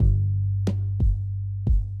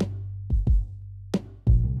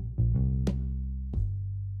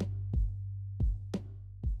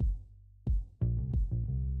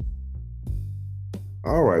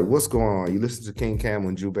All right, what's going on? You listen to King Cam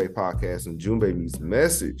and Junbei podcast and Junbei Meets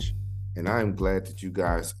Message. And I'm glad that you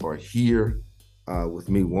guys are here with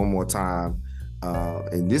me one more time.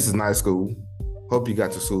 And this is night school. Hope you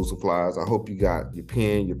got your school supplies. I hope you got your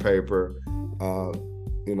pen, your paper,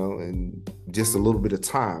 and just a little bit of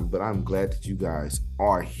time. But I'm glad that you guys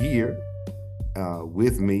are here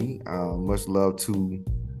with me. Much love to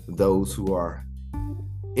those who are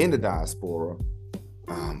in the diaspora.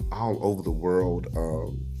 All over the world.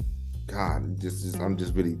 I'm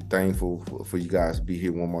just really thankful for you guys to be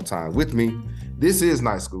here one more time with me. This is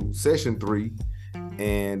Night School, session 3,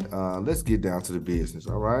 and let's get down to the business,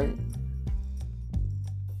 all right?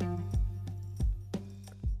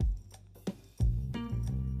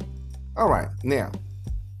 All right, now,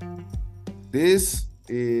 this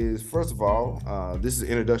is, first of all, this is an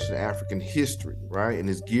introduction to African history, right? And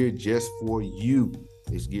it's geared just for you.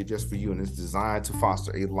 It's geared just for you, and it's designed to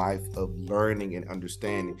foster a life of learning and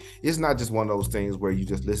understanding. It's not just one of those things where you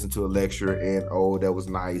just listen to a lecture and, oh, that was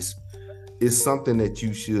nice. It's something that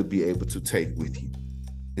you should be able to take with you.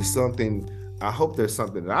 It's something, I hope there's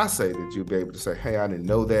something that I say that you'll be able to say, hey, I didn't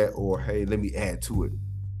know that, or hey, let me add to it.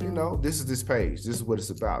 This is this page. This is what it's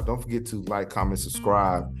about. Don't forget to like, comment,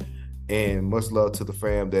 subscribe, and much love to the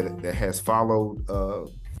fam that has followed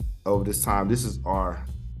over this time. This is our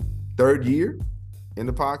 3rd year in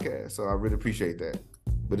the podcast, so I really appreciate that.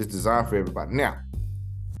 But it's designed for everybody. Now,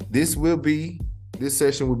 this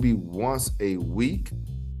session will be once a week.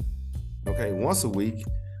 Okay, once a week.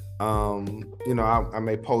 I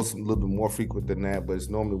may post a little bit more frequent than that, but it's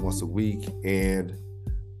normally once a week. And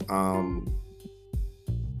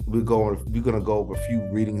we're gonna go over a few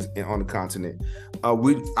readings on the continent. I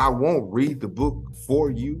won't read the book for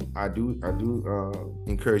you. I do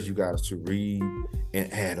encourage you guys to read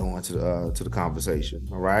and add on to the conversation.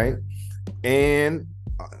 All right. And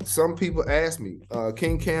some people ask me,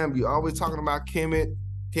 King Cam, you always talking about Kemet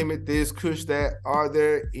this, Kush that. Are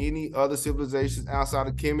there any other civilizations outside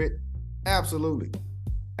of Kemet? Absolutely.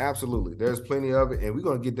 There's plenty of it, and we're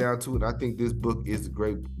gonna get down to it. I think this book is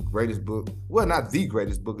the greatest book. Well, not the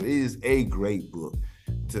greatest book. It is a great book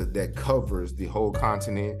that covers the whole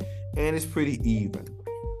continent, and it's pretty even.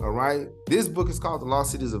 All right. This book is called The Lost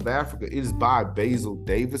Cities of Africa. It is by Basil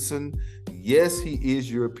Davidson. Yes, he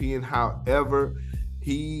is European. However,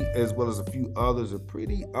 he, as well as a few others, are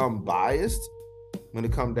pretty unbiased when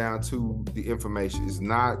it comes down to the information. It's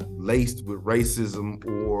not laced with racism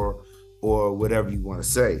or whatever you want to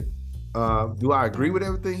say. Do I agree with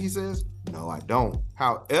everything he says? No, I don't.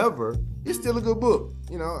 However, it's still a good book.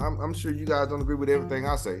 I'm sure you guys don't agree with everything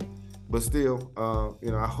I say, but still,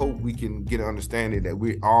 I hope we can get an understanding that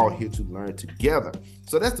we're all here to learn together.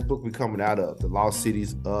 So that's the book we're coming out of, The Lost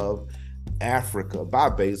Cities of Africa by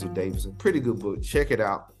Basil Davidson. Pretty good book. Check it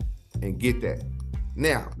out and get that.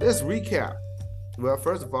 Now, let's recap. Well,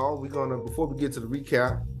 first of all, before we get to the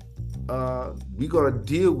recap, we're going to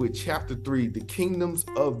deal with chapter 3, the kingdoms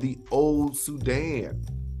of the Old Sudan.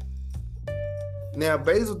 Now,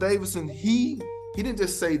 Basil Davidson, he didn't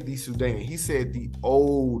just say the Sudan, he said the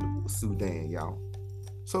Old Sudan, y'all.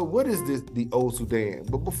 So what is this, the Old Sudan?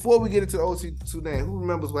 But before we get into the Old Sudan, who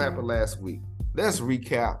remembers what happened last week? Let's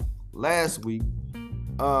recap. Last week,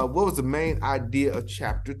 what was the main idea of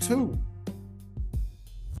chapter 2?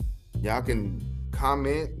 Y'all can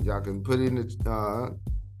comment, y'all can put it in the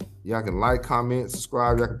y'all can like, comment,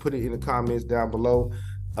 subscribe. Y'all can put it in the comments down below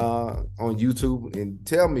on YouTube and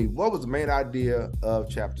tell me what was the main idea of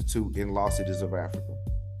chapter 2 in Lost Cities of Africa.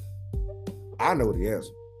 I know the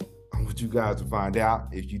answer. I want you guys to find out.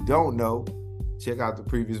 If you don't know, check out the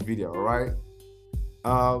previous video, all right?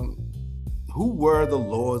 Who were the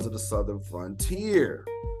lords of the southern frontier?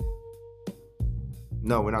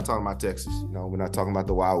 No, we're not talking about Texas. No, we're not talking about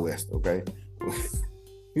the Wild West, okay?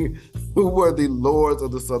 Who were the lords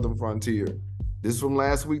of the southern frontier? This is from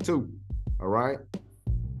last week too. All right.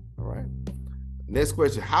 Next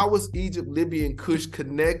question. How was Egypt, Libya, and Kush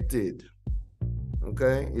connected?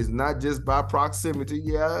 Okay. It's not just by proximity.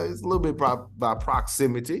 Yeah, it's a little bit by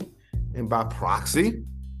proximity and by proxy.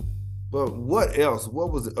 But what else?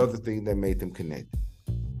 What was the other thing that made them connected?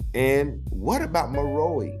 And what about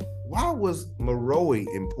Meroe? Why was Meroe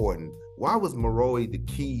important? Why was Meroe the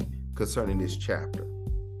key concerning this chapter?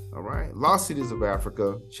 All right, Lost Cities of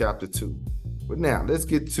Africa, chapter 2. But now let's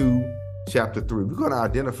get to chapter 3. We're going to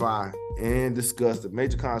identify and discuss the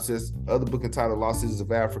major concepts of the book entitled Lost Cities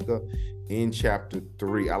of Africa in chapter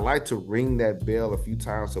 3. I like to ring that bell a few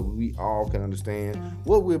times so we all can understand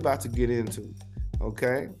what we're about to get into.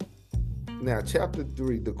 Okay. Now, chapter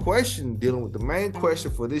 3, the question dealing with the main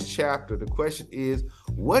question for this chapter, the question is,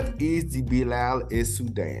 what is the Bilal-e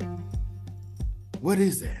Sudan? What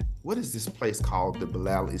is that? What is this place called the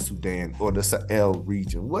Old Sudan or the Sahel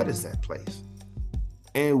region? What is that place?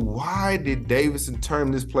 And why did Davidson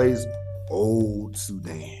term this place Old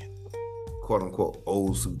Sudan? Quote unquote,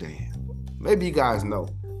 Old Sudan. Maybe you guys know.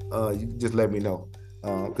 You can just let me know.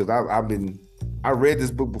 Because I read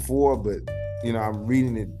this book before, but I'm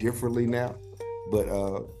reading it differently now. But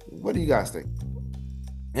what do you guys think?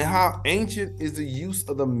 And how ancient is the use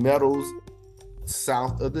of the metals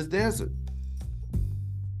south of this desert?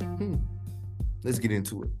 Let's get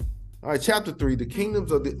into it. All right, chapter 3, the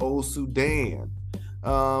kingdoms of the Old Sudan.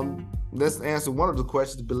 Let's answer one of the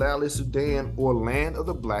questions. Old Sudan, or land of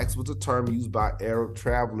the blacks, was a term used by Arab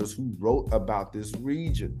travelers who wrote about this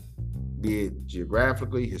region. Be it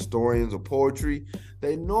geographically, historians, or poetry,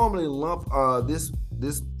 they normally lump this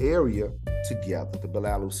area together,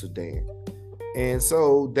 the Old Sudan. And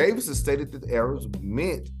so Davidson stated that the Arabs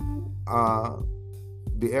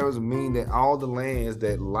mean that all the lands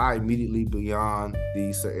that lie immediately beyond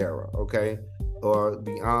the Sahara, okay, or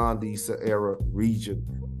beyond the Sahara region.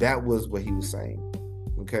 That was what he was saying,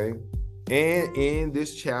 okay? And in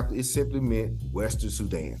this chapter, it simply meant Western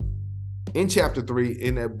Sudan. In chapter 3,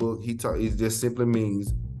 in that book, it just simply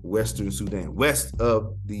means Western Sudan, west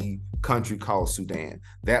of the country called Sudan.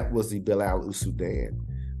 That was the Old Sudan.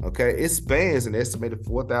 Okay, it spans an estimated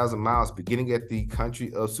 4,000 miles, beginning at the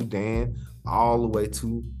country of Sudan all the way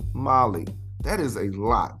to Mali. That is a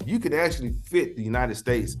lot. You could actually fit the United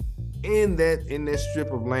States in that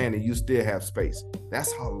strip of land, and you still have space.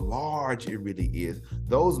 That's how large it really is.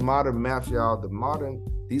 Those modern maps, y'all,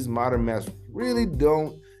 these modern maps really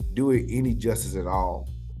don't do it any justice at all.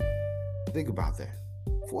 Think about that.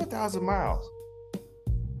 4,000 miles.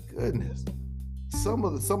 Goodness. Some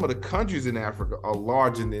of the countries in Africa are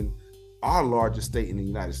larger than our largest state in the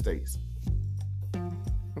United States.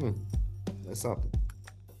 That's something.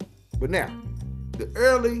 But now,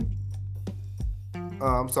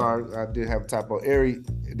 I'm sorry, I did have a typo.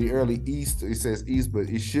 The early East, it says East, but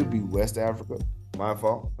it should be West Africa. My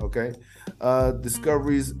fault, okay?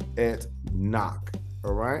 Discoveries at Nok,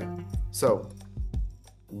 all right? So,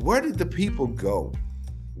 where did the people go?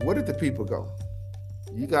 Where did the people go?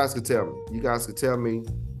 You guys could tell me. You guys could tell me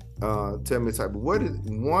the type.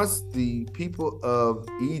 Once the people of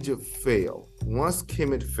Egypt fell, once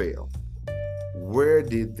Kemet fell, where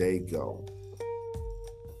did they go?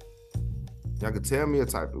 Y'all could tell me a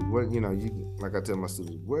type of what, like I tell my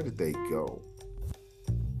students, where did they go?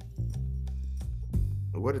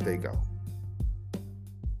 Where did they go?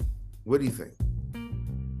 What do you think?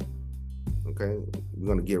 Okay, we're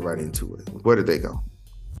gonna get right into it. Where did they go?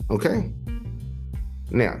 Okay.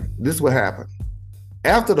 Now, this is what happened.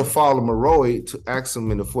 After the fall of Meroe to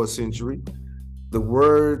Axum in the 4th century, the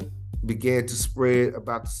word began to spread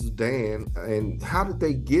about the Sudan. And how did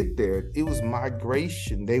they get there? It was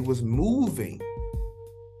migration. They was moving.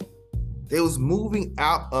 They was moving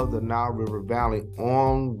out of the Nile River Valley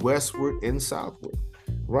on westward and southward,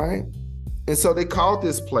 right? And so they called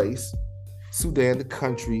this place Sudan, the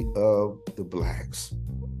country of the blacks.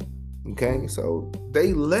 Okay, so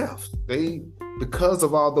they left. Because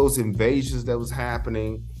of all those invasions that was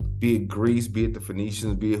happening, be it Greece, be it the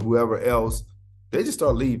Phoenicians, be it whoever else, they just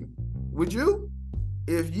start leaving. Would you?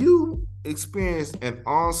 If you experienced an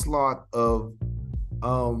onslaught of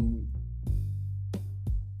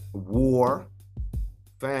war,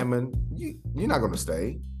 famine, you're not gonna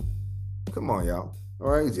stay. Come on, y'all. All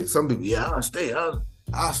right, some people, I'll stay.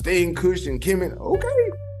 I'll stay in Kush and Kemet.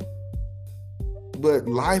 Okay, but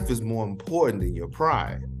life is more important than your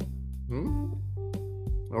pride.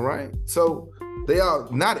 All right, so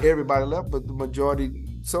not everybody left, but the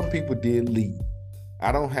majority, some people did leave.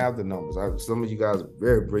 I don't have the numbers. Some of you guys are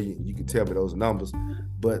very brilliant. You can tell me those numbers.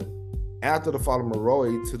 But after the fall of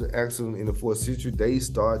Meroe to the Axum in the 4th century, they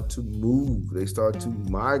start to move. They start to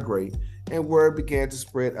migrate. And word began to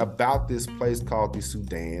spread about this place called the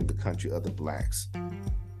Sudan, the country of the blacks.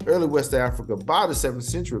 Early West Africa, by the 7th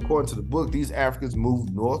century, according to the book, these Africans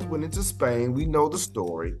moved northward into Spain. We know the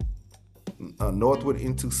story. Northward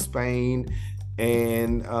into Spain,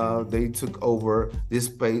 and they took over this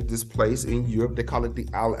place in Europe. They call it the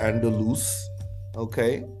Al-Andalus,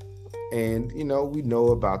 okay? And, we know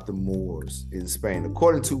about the Moors in Spain.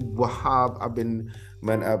 According to Wahab ibn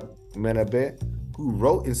Manabeh, who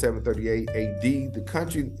wrote in 738 AD,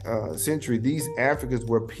 the century, these Africans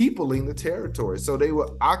were peopling the territory. So they were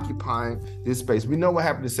occupying this space. We know what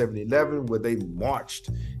happened in 711, where they marched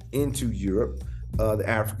into Europe. The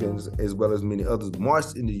Africans, as well as many others,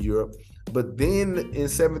 marched into Europe. But then in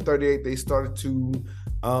 738, they started to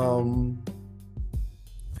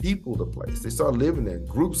people the place. They started living there.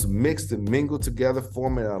 Groups mixed and mingled together,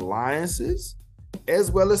 forming alliances.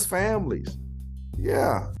 as well as families.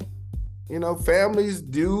 Yeah. Families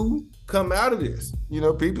do come out of this.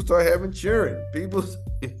 People start having children. People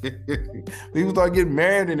start getting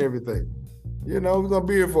married and everything. We're gonna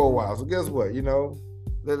be here for a while. So guess what?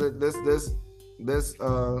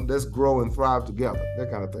 Let's grow and thrive together.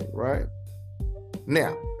 That kind of thing, right?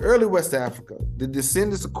 Now, early West Africa, the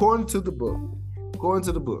descendants, according to the book,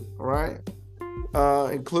 all right,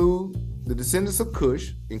 include the descendants of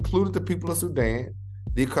Cush, included the people of Sudan,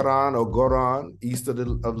 the Quran or Goran, east of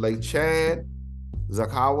Lake Chad,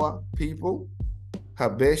 Zakawa people,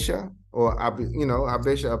 Habesha, or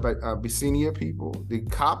Abyssinia people, the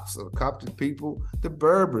Copts or Coptic people, the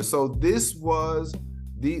Berbers. So this was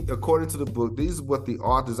according to the book, these are what the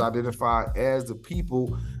authors identify as the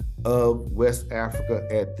people of West Africa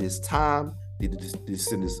at this time. The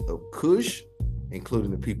descendants of Cush,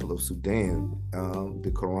 including the people of Sudan,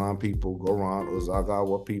 the Quran people, Goran or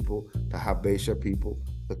Zagawa people, the Habesha people,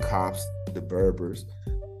 the Copts, the Berbers.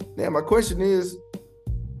 Now, my question is,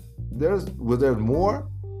 was there more?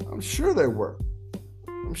 I'm sure there were.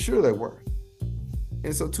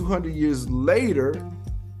 And so 200 years later,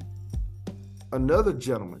 another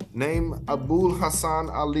gentleman named Abul Hassan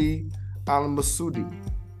Ali al-Masudi,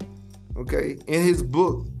 okay, in his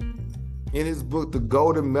book, The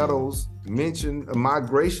Golden Medals, mentioned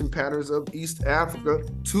migration patterns of East Africa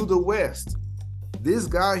to the West. This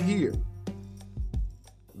guy here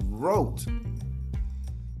wrote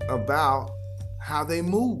about how they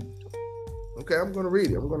moved. Okay, I'm going to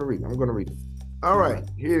read it. All right,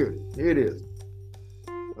 here it is.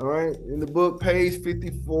 All right, in the book, page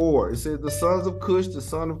 54, it says, the sons of Cush, the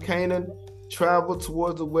son of Canaan, traveled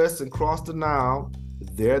towards the west and crossed the Nile.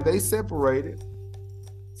 There they separated.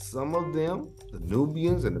 Some of them, the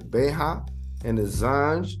Nubians and the Beha and the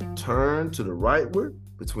Zanj, turned to the rightward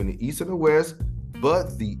between the east and the west,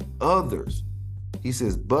 but the others, he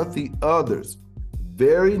says,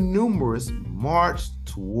 very numerous, marched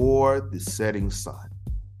toward the setting sun.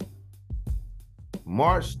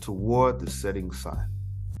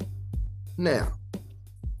 Now,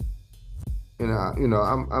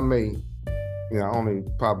 I may, I only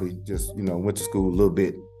probably just, went to school a little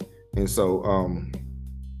bit. And so,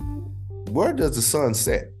 where does the sun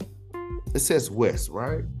set? It says west,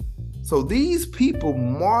 right? So these people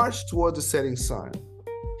marched toward the setting sun.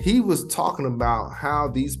 He was talking about how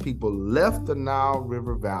these people left the Nile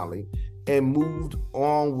River Valley and moved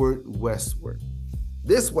onward westward.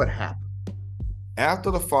 This is what happened. After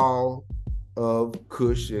the fall of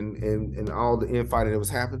Cush and all the infighting that was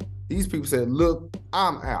happening, these people said, look,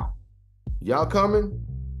 I'm out. Y'all coming?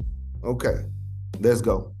 Okay, let's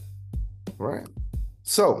go. Right?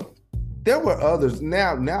 So there were others.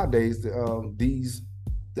 Nowadays,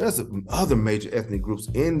 there's other major ethnic groups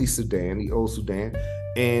in the Old Sudan,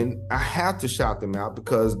 and I have to shout them out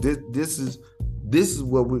because this is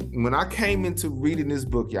what when I came into reading this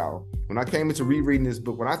book, y'all, when I came into rereading this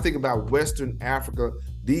book, when I think about Western Africa,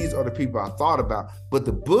 these are the people I thought about. But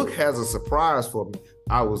the book has a surprise for me.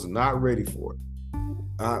 I was not ready for it.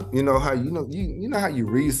 You know how you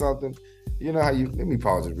read something. Let me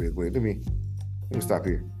pause it real quick. Let me stop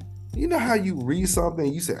here. You know how you read something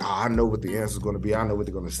and you say, I know what the answer is going to be. I know what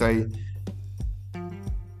they're going to say.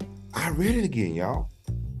 I read it again, y'all.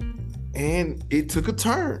 And it took a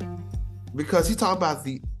turn because he talked about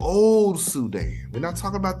the old Sudan. We're not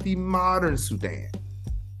talking about the modern Sudan.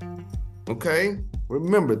 Okay?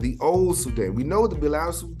 Remember, the old Sudan. We know the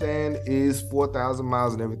Bilal Sudan is 4,000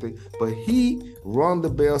 miles and everything, but he rung the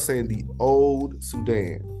bell saying the old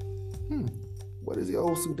Sudan. What is the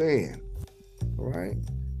old Sudan? All right?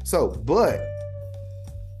 So, but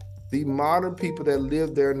the modern people that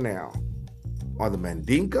live there now are the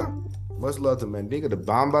Mandinka, much love to Mandinka, the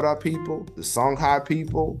Bambara people, the Songhai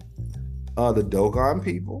people, the Dogon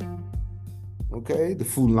people, okay, the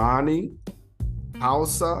Fulani,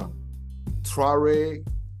 Hausa, Tuareg,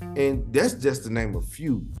 and that's just to name a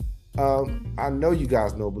few. I know you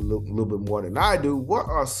guys know a little bit more than I do. What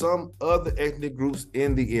are some other ethnic groups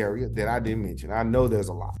in the area that I didn't mention? I know there's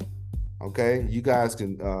a lot. Okay, you guys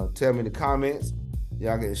can tell me in the comments.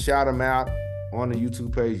 Y'all can shout them out on the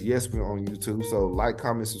YouTube page. Yes, we're on YouTube. So like,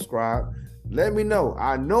 comment, subscribe. Let me know.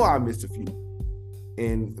 I know I missed a few.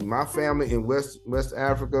 And my family in West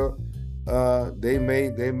Africa, they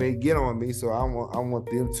may get on me. So I want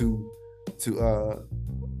them to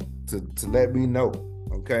let me know.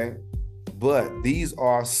 Okay, but these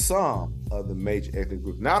are some of the major ethnic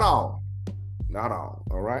groups. Not all.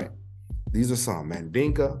 All right. These are some: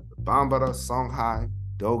 Mandinka, Bambara, Songhai,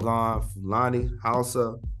 Dogon, Fulani,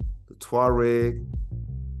 Hausa, the Tuareg,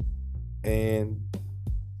 and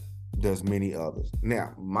there's many others.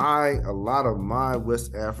 Now, a lot of my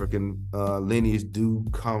West African lineage do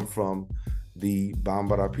come from the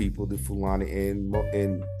Bambara people, the Fulani,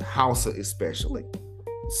 and Hausa especially.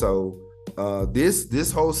 So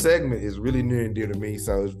this whole segment is really near and dear to me.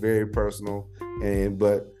 So it's very personal.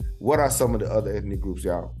 But what are some of the other ethnic groups,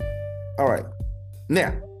 y'all? All right.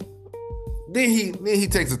 Now, then he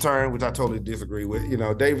takes a turn, which I totally disagree with.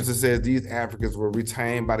 Davidson says these Africans were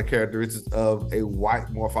retained by the characteristics of a white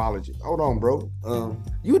morphology. Hold on, bro.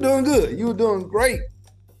 You were doing good. You were doing great.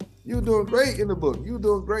 You were doing great in the book. You were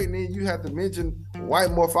doing great. And then you have to mention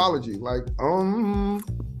white morphology. Like,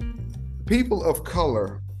 people of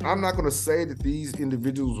color. I'm not going to say that these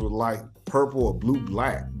individuals were like purple or blue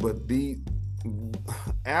black, but the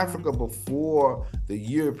Africa before the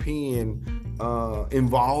European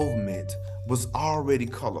involvement was already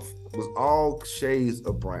colorful, was all shades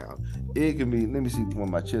of brown. It can be, let me see one of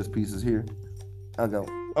my chess pieces here.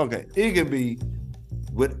 Okay. It can be,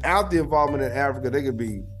 without the involvement in Africa, they could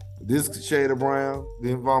be this shade of brown, the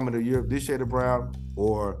involvement of Europe, this shade of brown,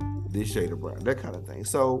 or this shade of brown, that kind of thing.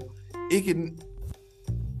 So it can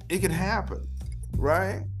happen,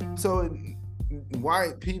 right? So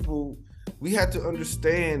white people, we had to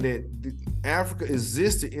understand that Africa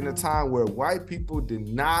existed in a time where white people did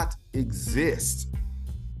not exist.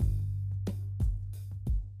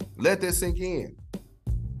 Let that sink in.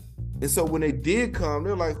 And so when they did come,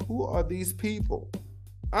 they're like, who are these people?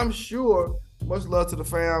 I'm sure, much love to the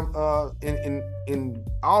fam, in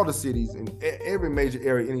all the cities, in every major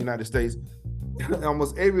area in the United States,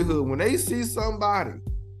 almost every hood, when they see somebody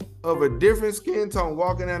of a different skin tone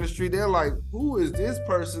walking down the street, they're like, who is this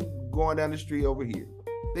person going down the street over here?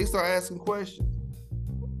 They start asking questions.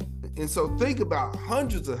 And so think about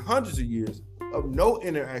hundreds and hundreds of years of no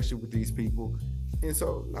interaction with these people. And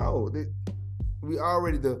so we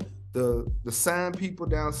already, the San people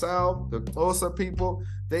down south, the Osa people,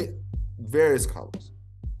 they various colors.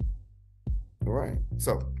 All right.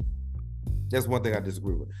 So that's one thing I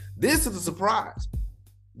disagree with. This is a surprise.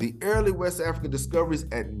 The early West African discoveries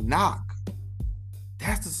at Nok.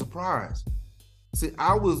 That's the surprise. See,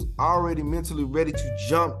 I was already mentally ready to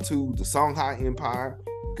jump to the Songhai Empire,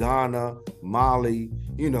 Ghana, Mali,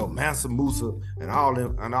 Mansa Musa, and all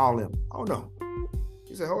them. Oh no.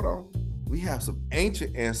 He said, hold on. We have some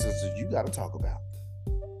ancient ancestors you got to talk about.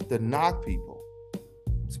 The Nok people.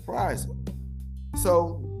 Surprising.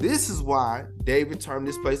 So this is why David termed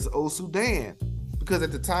this place Old Sudan. Because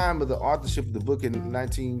at the time of the authorship of the book in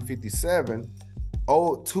 1957,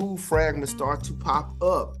 two fragments start to pop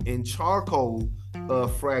up in charcoal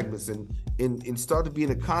fragments and start to be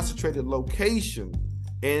in a concentrated location.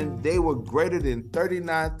 And they were greater than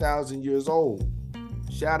 39,000 years old.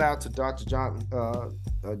 Shout out to Dr.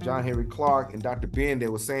 John Henry Clark and Dr. Ben. They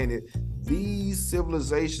were saying that these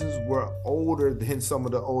civilizations were older than some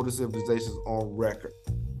of the older civilizations on record.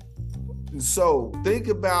 And so think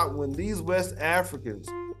about when these West Africans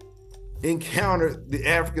encountered the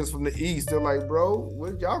Africans from the East. They're like, bro,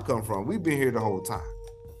 where'd y'all come from? We've been here the whole time.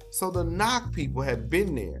 So the Nok people had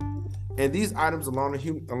been there. And these items, along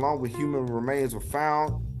with human remains, were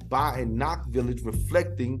found by a Nok village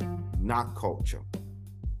reflecting Nok culture.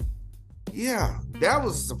 Yeah, that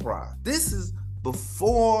was a surprise. This is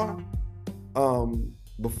before,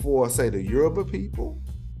 say, the Yoruba people,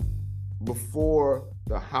 before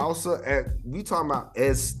the Hausa. We talking about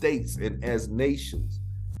as states and as nations.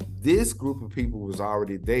 This group of people was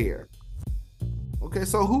already there. Okay,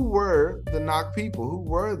 so who were the Nok people? Who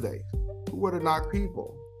were they? Who were the Nok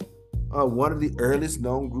people? One of the earliest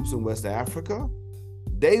known groups in West Africa.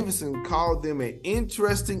 Davidson called them an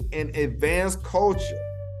interesting and advanced culture.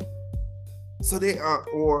 So they are,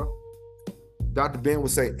 or Dr. Ben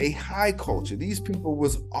would say, a high culture. These people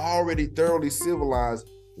was already thoroughly civilized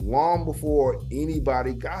long before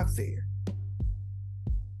anybody got there.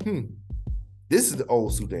 This is the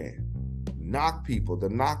Old Sudan. Nok people, the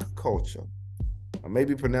Nok culture. I may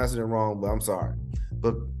be pronouncing it wrong, but I'm sorry.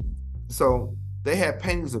 But so they had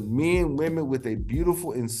paintings of men, women with a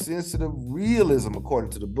beautiful and sensitive realism,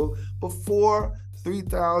 according to the book, before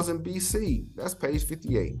 3000 BC. That's page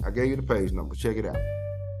 58. I gave you the page number. Check it out.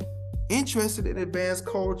 Interested in advanced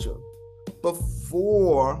culture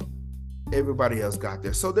before everybody else got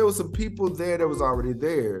there. So there was some people there that was already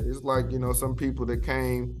there. It's like, some people that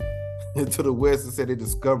came into the West and said they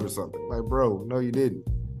discovered something. Like, bro, no, you didn't.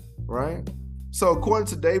 Right? So according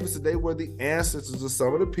to Davidson, they were the ancestors of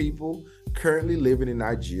some of the people currently living in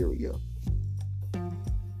Nigeria.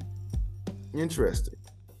 Interesting.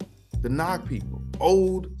 The Nok people,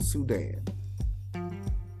 Old Sudan.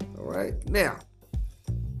 All right. Now,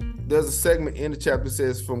 there's a segment in the chapter that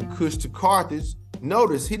says from Kush to Carthage,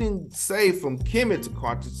 Notice he didn't say from Kemet to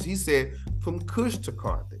Carthage. He said from Cush to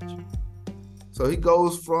Carthage. So he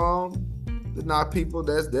goes from the Nile people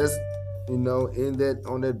that's in that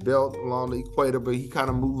on that belt along the equator, but he kind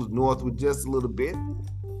of moves northward just a little bit.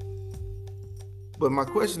 But my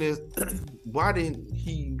question is, why didn't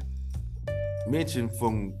he mention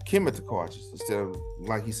from Kemet to Carthage instead of,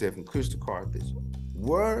 like he said, from Cush to Carthage?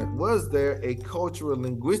 Was there a cultural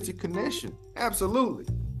linguistic connection? Absolutely.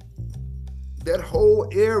 That whole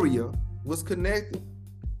area was connected.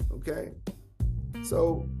 Okay.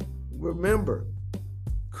 So remember,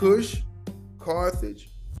 Cush, Carthage,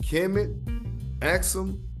 Kemet,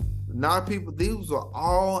 Axum, Nile people, these are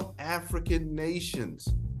all African nations,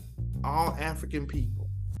 all African people.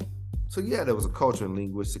 So yeah, there was a cultural and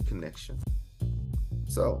linguistic connection.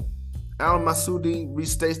 So Al-Masudi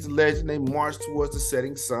restates the legend. They marched towards the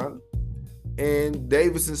setting sun. And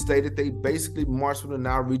Davison stated they basically marched from the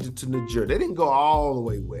Nile region to Niger. They didn't go all the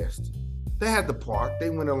way west. They had the park. They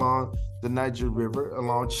went along the Niger River,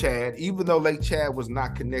 along Chad, even though Lake Chad was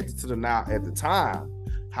not connected to the Nile at the time.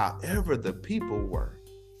 However, the people were.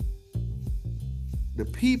 The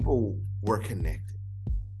people were connected.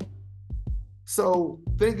 So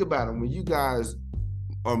think about it. When you guys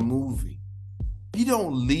are moving, you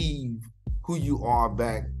don't leave who you are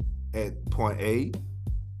back at point A.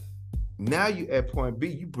 Now you at point B,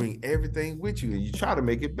 you bring everything with you and you try to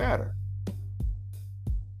make it better.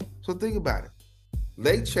 So think about it.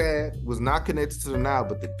 Lake Chad was not connected to the Nile,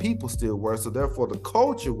 but the people still were. So therefore the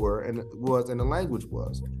culture and the language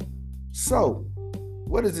was. So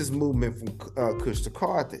what is this movement from Cush to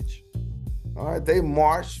Carthage? All right, they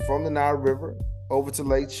marched from the Nile River over to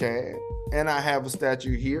Lake Chad. And I have a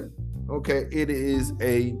statue here. Okay, it is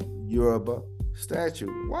a Yoruba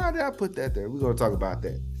statue. Why did I put that there? We're going to talk about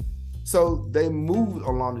that. So they moved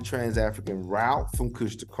along the Trans-African route from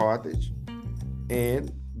Cush to Carthage.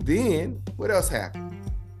 And then what else happened?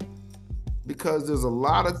 Because there's a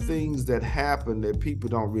lot of things that happen that people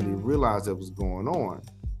don't really realize that was going on.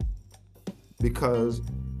 Because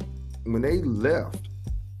when they left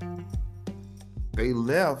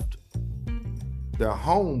their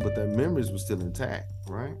home, but their memories were still intact,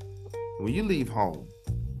 right? When you leave home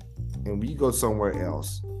and when you go somewhere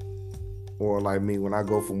else, or like me, when I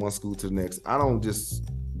go from one school to the next, I don't just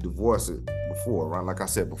divorce it before, right? Like I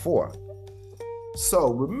said before.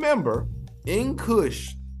 So remember, in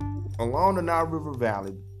Cush, along the Nile River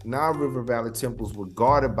Valley temples were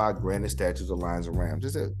guarded by granite statues of lions and rams.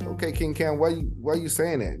 Just said, okay, King Cam, why are you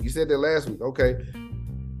saying that? You said that last week. Okay,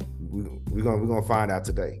 we're gonna find out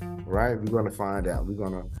today, right? We're gonna find out. We're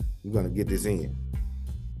gonna get this in.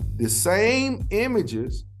 The same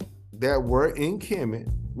images that were in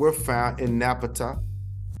Kemet were found in Napata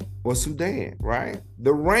or Sudan, right?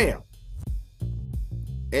 The ram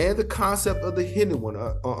and the concept of the hidden one,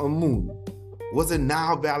 a moon, was a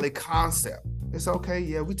Nile Valley concept. It's okay,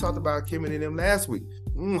 yeah, we talked about Kemet and them last week.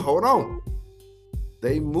 Hold on.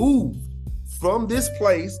 They moved from this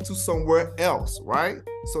place to somewhere else, right?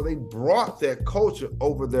 So they brought that culture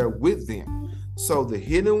over there with them. So the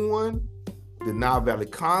hidden one, the Nile Valley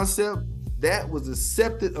concept, that was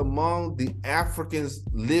accepted among the Africans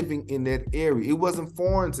living in that area. It wasn't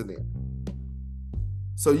foreign to them.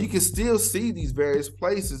 So you can still see these various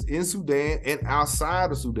places in Sudan and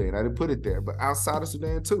outside of Sudan. I didn't put it there, but outside of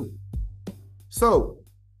Sudan too. So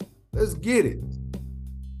let's get it.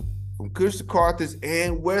 From Cush to Carthage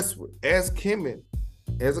and westward, as Kemet,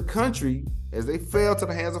 as a country, as they fell to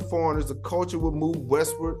the hands of foreigners, the culture would move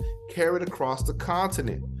westward, carried across the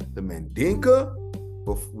continent. The Mandinka,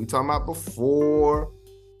 we talking about before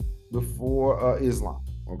Islam.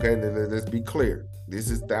 Okay, let's be clear. This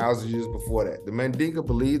is thousands of years before that. The Mandinka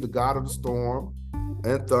believed the god of the storm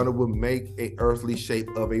and thunder would make an earthly shape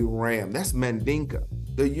of a ram. That's Mandinka.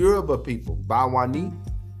 The Yoruba people, Bawani,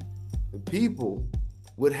 the people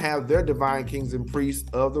would have their divine kings and priests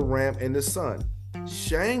of the ram and the sun.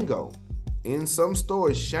 Shango, in some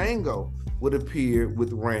stories, Shango would appear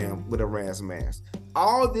with a ram's mask.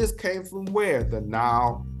 All this came from where? The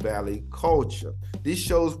Nile Valley culture. This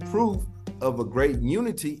shows proof of a great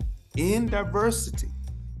unity in diversity.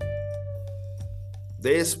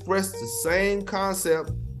 They express the same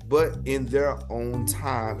concept, but in their own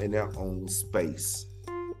time, in their own space.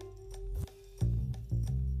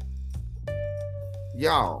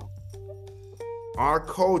 Y'all, our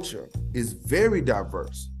culture is very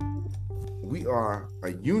diverse. We are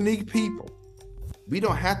a unique people. We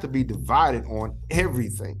don't have to be divided on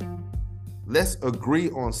everything. Let's agree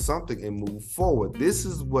on something and move forward. This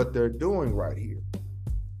is what they're doing right here.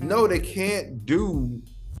 No, they can't do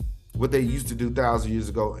what they used to do 1,000 years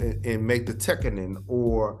ago and make the tekenin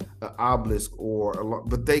or an obelisk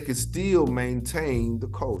but they could still maintain the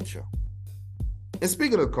culture. And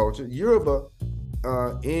speaking of culture, Yoruba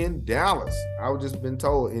in Dallas, I've just been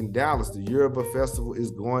told in Dallas, the Yoruba Festival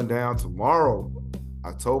is going down tomorrow,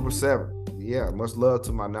 October 7th. Yeah, much love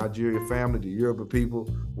to my Nigeria family, the Yoruba people,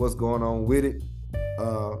 what's going on with it.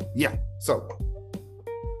 Yeah, so,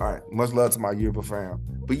 all right, much love to my Yoruba fam.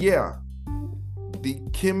 But yeah, the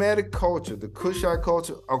Kemetic culture, the Kushite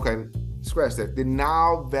culture, okay, scratch that. The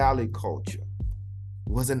Nile Valley culture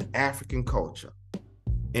was an African culture.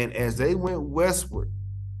 And as they went westward,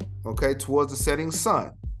 okay, towards the setting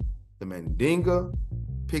sun, the Mandinga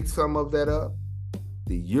picked some of that up,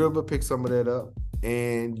 the Yoruba picked some of that up,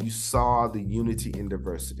 and you saw the unity in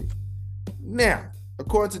diversity. Now,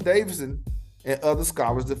 according to Davidson and other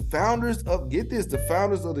scholars, the founders of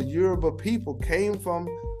the Yoruba people came from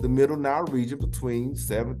the Middle Nile region between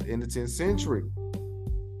 7th and the 10th century.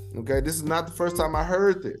 Okay, this is not the first time I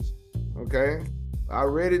heard this. Okay, I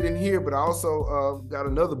read it in here, but I also got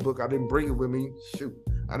another book. I didn't bring it with me.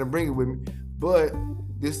 But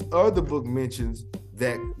this other book mentions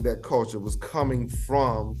that culture was coming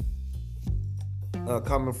from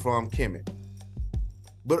Kemet.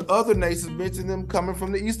 But other nations mention them coming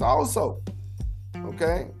from the east also.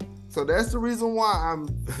 Okay, so that's the reason why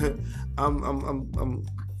I'm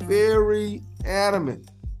very adamant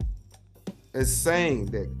as saying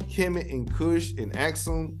that Kemet and Kush and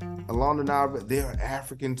Axum along the Nile, they are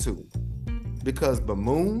African too. Because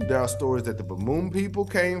Bamoon, there are stories that the Bamoon people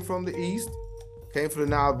came from the east, came from the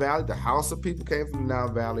Nile Valley. The Hausa people came from the Nile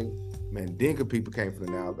Valley. Mandinka people came from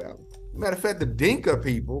the Nile Valley. Matter of fact, the Dinka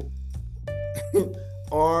people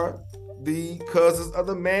are the cousins of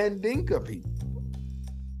the Mandinka people.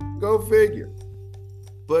 Go figure.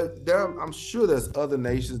 But I'm sure there's other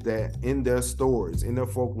nations that in their stories, in their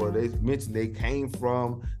folklore, they mentioned they came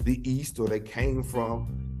from the east or they came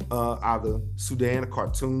from either Sudan or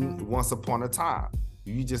Khartoum once upon a time.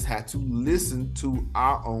 You just had to listen to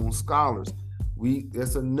our own scholars.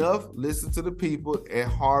 That's enough. Listen to the people at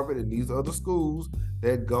Harvard and these other schools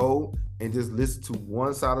that go and just listen to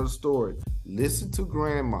one side of the story. Listen to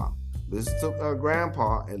grandma, listen to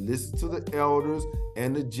grandpa, and listen to the elders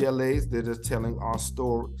and the jellies that are telling our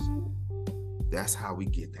stories. That's how we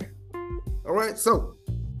get there. All right, so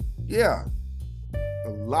yeah, a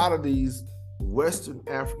lot of these Western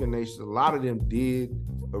African nations, a lot of them did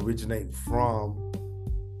originate from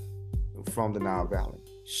the Nile Valley,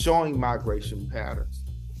 showing migration patterns.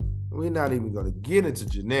 We're not even going to get into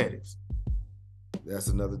genetics. That's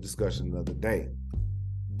another discussion another day.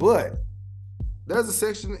 But there's a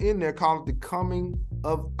section in there called the coming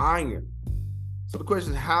of iron. So the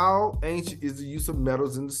question is, how ancient is the use of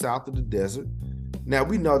metals in the south of the desert? Now,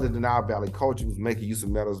 we know that the Nile Valley culture was making use of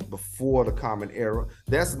metals before the Common Era.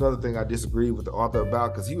 That's another thing I disagree with the author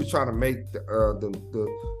about, because he was trying to make the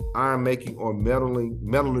iron making or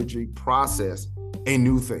metallurgy process a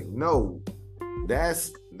new thing. No,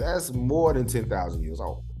 that's more than 10,000 years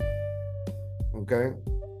old. Okay,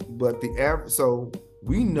 but so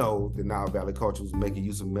we know the Nile Valley culture was making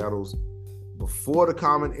use of metals before the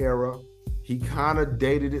Common Era. He kind of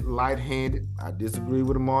dated it light-handed. I disagree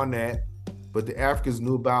with him on that. But the Africans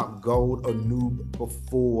knew about gold or Nube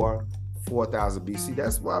before 4000 BC.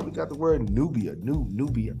 That's why we got the word Nubia,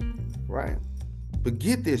 Nubia, right? But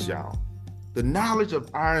get this, y'all. The knowledge of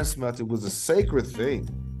iron smelting was a sacred thing,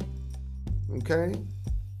 okay?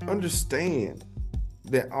 Understand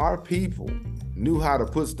that our people knew how to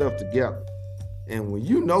put stuff together. And when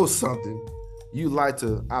you know something, you like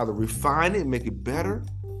to either refine it, make it better,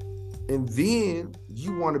 and then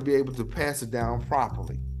you want to be able to pass it down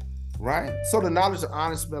properly. Right? So the knowledge of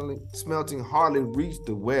iron smelting hardly reached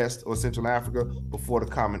the West or Central Africa before the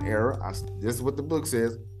Common Era. This is what the book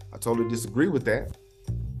says. I totally disagree with that.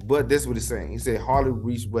 But that's what it's saying. He said hardly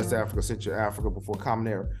reached West Africa, Central Africa before Common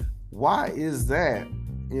Era. Why is that?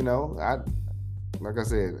 You know, like I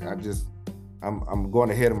said, I'm going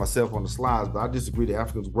ahead of myself on the slides, but I disagree that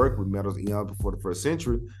Africans worked with metals eons before the first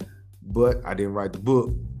century, but I didn't write the book.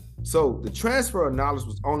 So the transfer of knowledge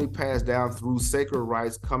was only passed down through sacred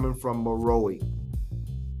rites coming from Meroe.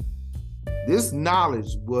 This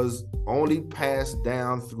knowledge was only passed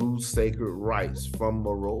down through sacred rites from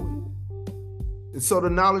Meroe. And so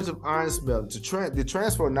the knowledge of iron smelting, the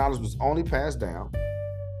transfer of knowledge was only passed down.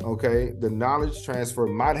 Okay, the knowledge transfer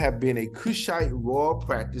might have been a Kushite royal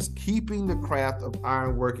practice, keeping the craft of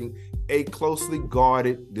ironworking a closely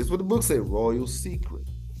guarded, this is what the book said, royal secret.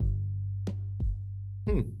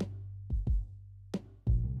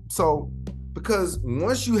 So, because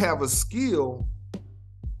once you have a skill,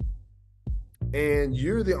 and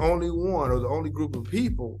you're the only one or the only group of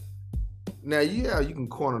people. Now, yeah, you can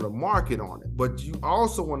corner the market on it, but you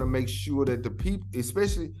also want to make sure that the people,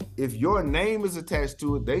 especially if your name is attached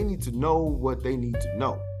to it, they need to know what they need to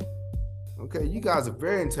know. Okay, you guys are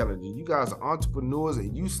very intelligent. You guys are entrepreneurs,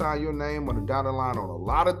 and you sign your name on the dotted line on a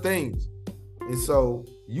lot of things. And so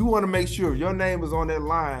you want to make sure if your name is on that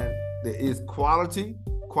line, that it's quality,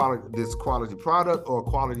 this quality product or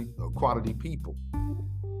quality people.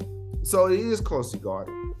 So it is closely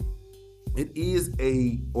guarded. It is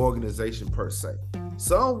a organization per se.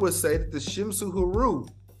 Some would say that the Shimsu Huru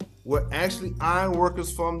were actually iron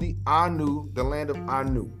workers from the Anu, the land of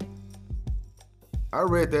Anu. I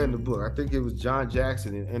read that in the book. I think it was John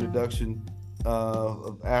Jackson in Introduction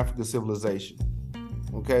of African Civilization.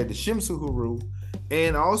 Okay, the Shimsu Huru,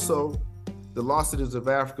 and also the Lost Cities of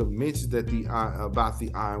Africa mentions that about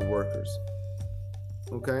the iron workers.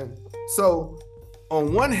 Okay, so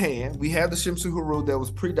on one hand, we have the Shimsu Huru that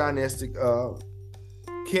was pre-dynastic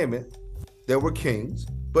Kemet, that were kings,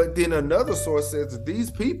 but then another source says that these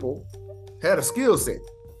people had a skill set.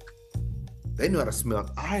 They knew how to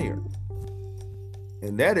smelt iron.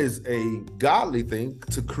 And that is a godly thing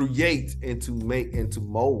to create and to make and to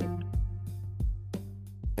mold.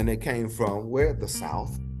 And they came from where? The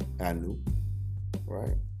South, Anu,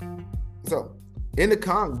 right? So in the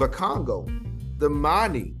Congo, the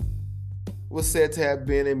Mani was said to have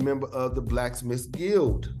been a member of the Blacksmiths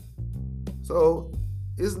Guild. So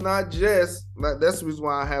it's not just, like, that's the reason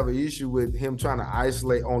why I have an issue with him trying to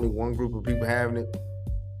isolate only one group of people having it.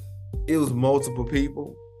 It was multiple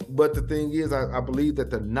people. But the thing is, I believe that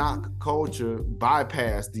the Nok culture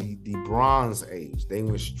bypassed the Bronze Age. They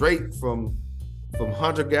went straight from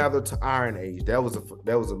hunter-gatherer to Iron Age. That was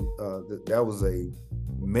a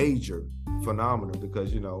major phenomenon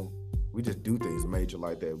because, you know, we just do things major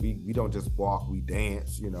like that. We don't just walk, we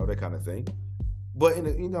dance, you know, that kind of thing. But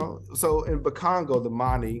so in Bakongo, the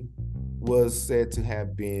Mani was said to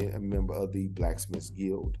have been a member of the Blacksmiths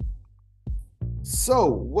Guild. So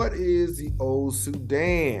what is the Old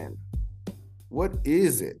Sudan? What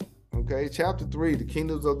is it? Okay, chapter 3, the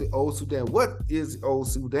kingdoms of the Old Sudan. What is the Old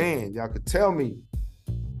Sudan? Y'all can tell me.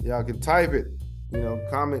 Y'all can type it,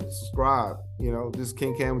 comment, subscribe. This is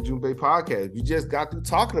King Cam with Junbei podcast. We just got through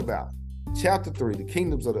talking about chapter 3, the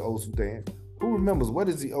kingdoms of the Old Sudan. Who remembers what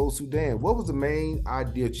is the Old Sudan? What was the main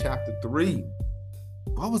idea of chapter 3?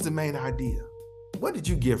 What was the main idea? What did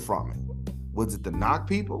you get from it? Was it the Nok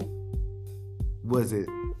people? Was it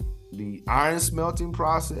the iron smelting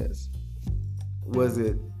process? Was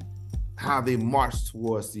it how they marched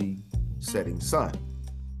towards the setting sun?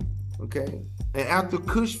 Okay. And after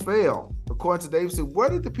Cush fell, according to David said, where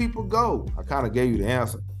did the people go? I kind of gave you the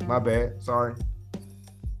answer. My bad. Sorry.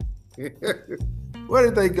 Where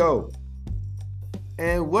did they go?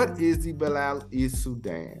 And what is the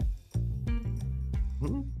Sudan?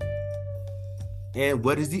 And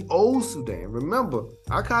what is the Old Sudan? Remember,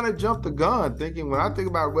 I kind of jumped the gun thinking when I think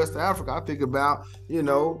about West Africa, I think about,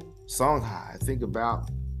 Songhai. I think about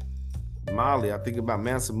Mali. I think about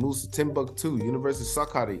Mansa Musa, Timbuktu, University of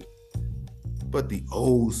Saqqara. But the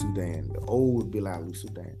Old Sudan, the old Bilal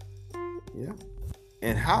Sudan. Yeah.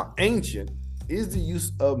 And how ancient is the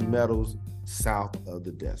use of metals south of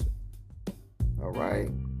the desert? All right.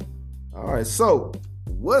 All right. So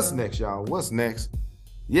what's next, y'all? What's next?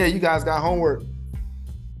 Yeah, you guys got homework.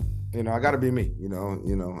 I gotta be me.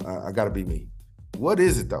 I gotta be me. What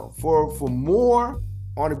is it though? For more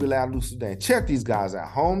on the Bilal Sudan, check these guys out.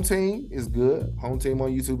 Home Team is good. Home Team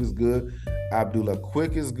on YouTube is good. Abdullah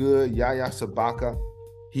Quick is good. Yaya Sabaka,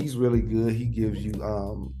 he's really good. He gives you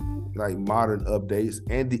like modern updates.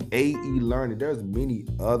 And the AE Learning, there's many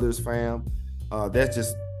others, fam. That's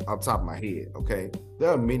just off the top of my head. Okay, there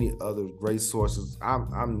are many other great sources.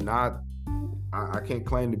 I can't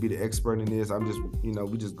claim to be the expert in this. I'm just,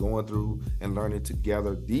 we just going through and learning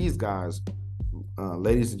together. These guys,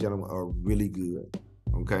 ladies and gentlemen, are really good.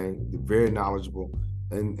 Okay, they're very knowledgeable.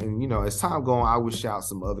 And as time going, I would shout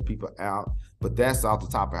some other people out, but that's off the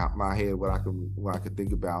top of my head what I could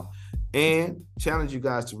think about. And challenge you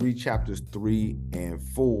guys to read chapters 3 and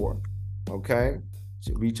 4. Okay,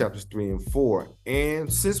 read chapters 3 and 4.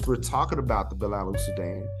 And since we're talking about the Bilal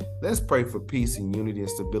Sudan, let's pray for peace and unity and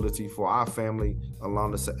stability for our family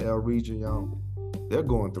along the Sahel region, y'all. They're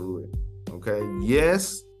going through it. Okay.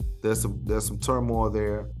 Yes, there's some turmoil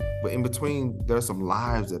there, but in between, there's some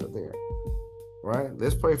lives that are there. Right?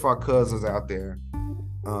 Let's pray for our cousins out there,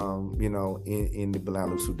 in the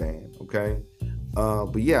Bilal Sudan. Okay.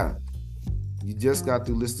 But yeah, you just got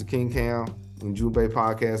to listen to King Cam and Junbei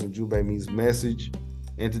podcast and Junbei Means Message.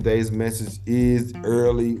 And today's message is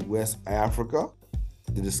early West Africa.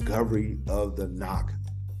 the discovery of the knock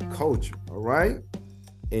culture. All right.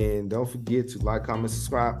 And don't forget to like, comment,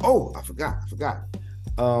 subscribe. Oh, I forgot.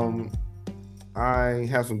 I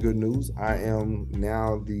have some good news. I am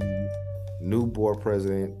now the new board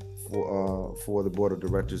president for the board of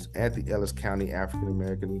directors at the Ellis County African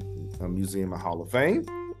American Museum and Hall of Fame.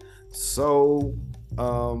 So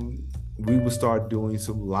we will start doing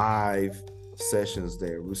some live sessions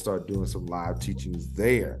there. We'll start doing some live teachings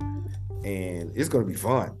there, and it's going to be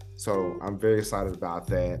fun. So I'm very excited about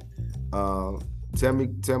that. Tell me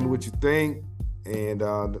what you think, and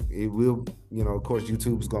it will, of course,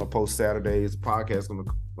 YouTube is going to post Saturdays. The podcast is going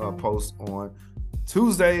to post on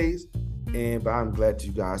Tuesdays, but I'm glad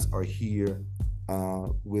you guys are here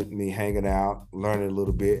with me, hanging out, learning a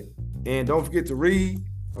little bit. And don't forget to read.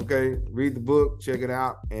 Okay, read the book, check it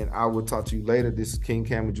out, and I will talk to you later. This is King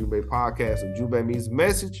Cam and Jube podcast, and Jube means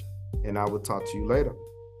message, and I will talk to you later.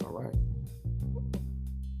 All right.